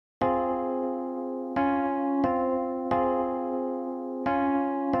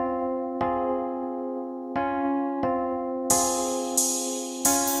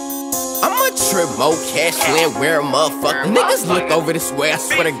I'ma trip more cash, land where a motherfucker. Niggas look over this way, I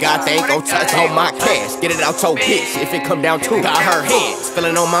swear to God they ain't gon' touch on my cash. Get it out your bitch, if it come down to got her hands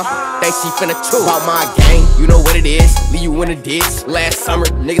feeling on my, think she finna chew. About my game, you know what it is, leave you in a ditch. Last summer,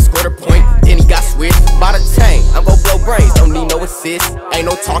 niggas scored a point, then he got switched. By the chain, I'm gon' blow brains, don't need no assist. Ain't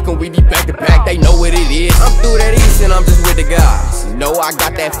no talking, we be back to back, they know what it is. I'm through that east and I'm just with the guys. You know I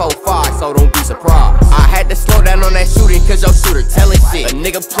got that 4-5, so don't be surprised. I had to slow down on that shooting, cause your shooter telling shit. A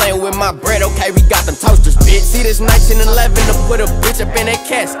nigga playing with my bread, okay, we got them toasters, bitch. See this 1911 to put a bitch up in that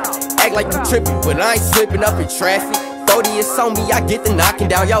casket. Act like you trippin', but I ain't slipping up in traffic. 40 is on me, I get the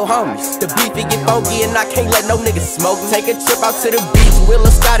knocking down your homies. The beef it get funky and I can't let no niggas smoke. Take a trip out to the beach, Will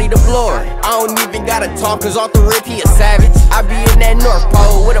and Scotty the floor. I don't even gotta talk, cause off the rip he a savage. I be in that North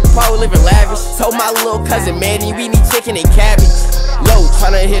Pole with a pole living lavish. Told my little cousin Maddie we need chicken and cabbage. Low,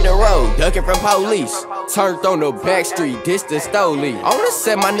 tryna hit the road, ducking from police. Turned on the back street, distance stoli. On the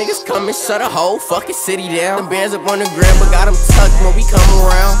set, my niggas come and shut a whole fucking city down. The bands up on the gram, but got them tucked when we come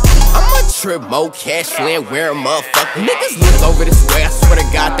around. I'ma trip more cash, land where a motherfucker. Niggas look over this way, I swear to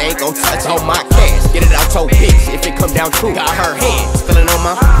God they ain't gon' touch on my cash. Get it out your bitch, if it come down to got her hands feeling on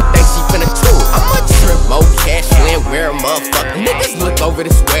my, think she finna chew. I'ma trip more cash, land where a motherfucker. Niggas look over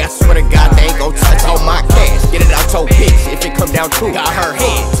this way, I swear to God they ain't gon' touch on my cash. Get it out your bitch, if it come down to got her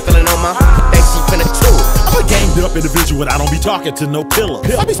hands feeling on my, think she finna chew. I'm a gamed up individual, I don't be talking to no pillow.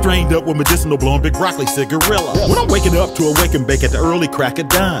 I be strained up with medicinal blowing big broccoli cigarilla. When I'm waking up to a wake and bake at the early crack of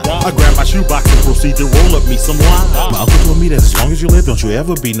dawn, I grab my shoebox and proceed to roll up me some wine. My uncle told me that as long as you live, don't you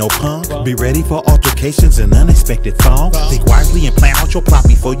ever be no punk. Be ready for altercations and unexpected falls. Think wisely and plan out your plot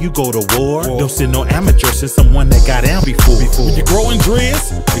before you go to war. Don't send no amateur, send someone that got down before. When you're growing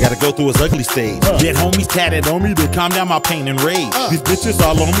dreads, you gotta go through his ugly stage. Get homies tatted on me to calm down my pain and rage. These bitches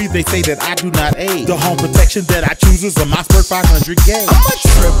all on me, they say that I do not age. The home protection that I choose is a Mossberg 500 gauge. I'ma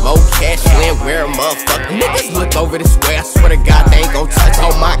trip more cash, land where a motherfucker. Niggas look over this way, I swear to God they ain't gon' touch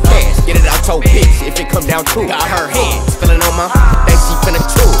on my cash. Get it out your bitch, if it come down to got her hands feeling on my, think she finna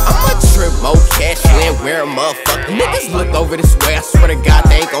chew. I'ma trip more cash, land where a motherfucker. Niggas look over this way, I swear to God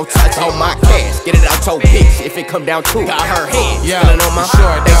they ain't gon' touch on my cash. Get it out your bitch, if it come down to got her hands feeling on my,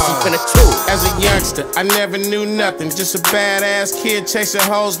 think she finna chew. As a youngster, I never knew nothing, just a badass kid chasing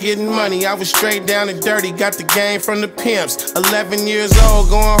hoes, getting money. I was straight down and dirty, got the game from the pimps. 11 years old,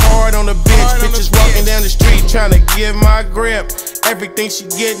 going hard on the bitch. Bitches walking down the street trying to get my grip. Everything she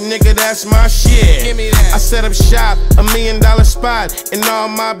get, nigga, that's my shit. Give me that. I set up shop, $1 million spot, and all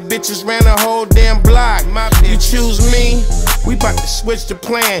my bitches ran the whole damn block. You choose me, we bout to switch the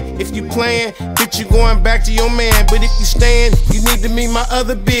plan. If you playin', bitch, you going back to your man. But if you stayin', you need to meet my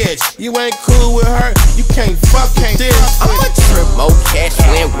other bitch. You ain't cool with her, you can't fuck with this. I'ma trip more cash,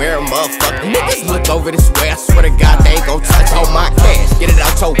 land where a motherfucker. Niggas look over this way, I swear to God they ain't gon' touch on my cash. Get it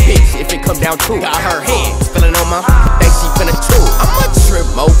out your bitch, if it come down to got her hands feeling on my, think she finna chew. I'ma trip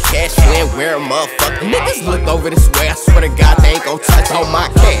more cash, land where a motherfucker. Niggas look over this way, I swear to God they ain't gon' touch on my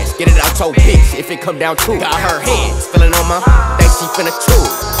cash. Get it out your bitch, if it come down to got her hands feeling on my, think she finna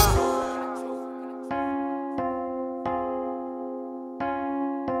chew.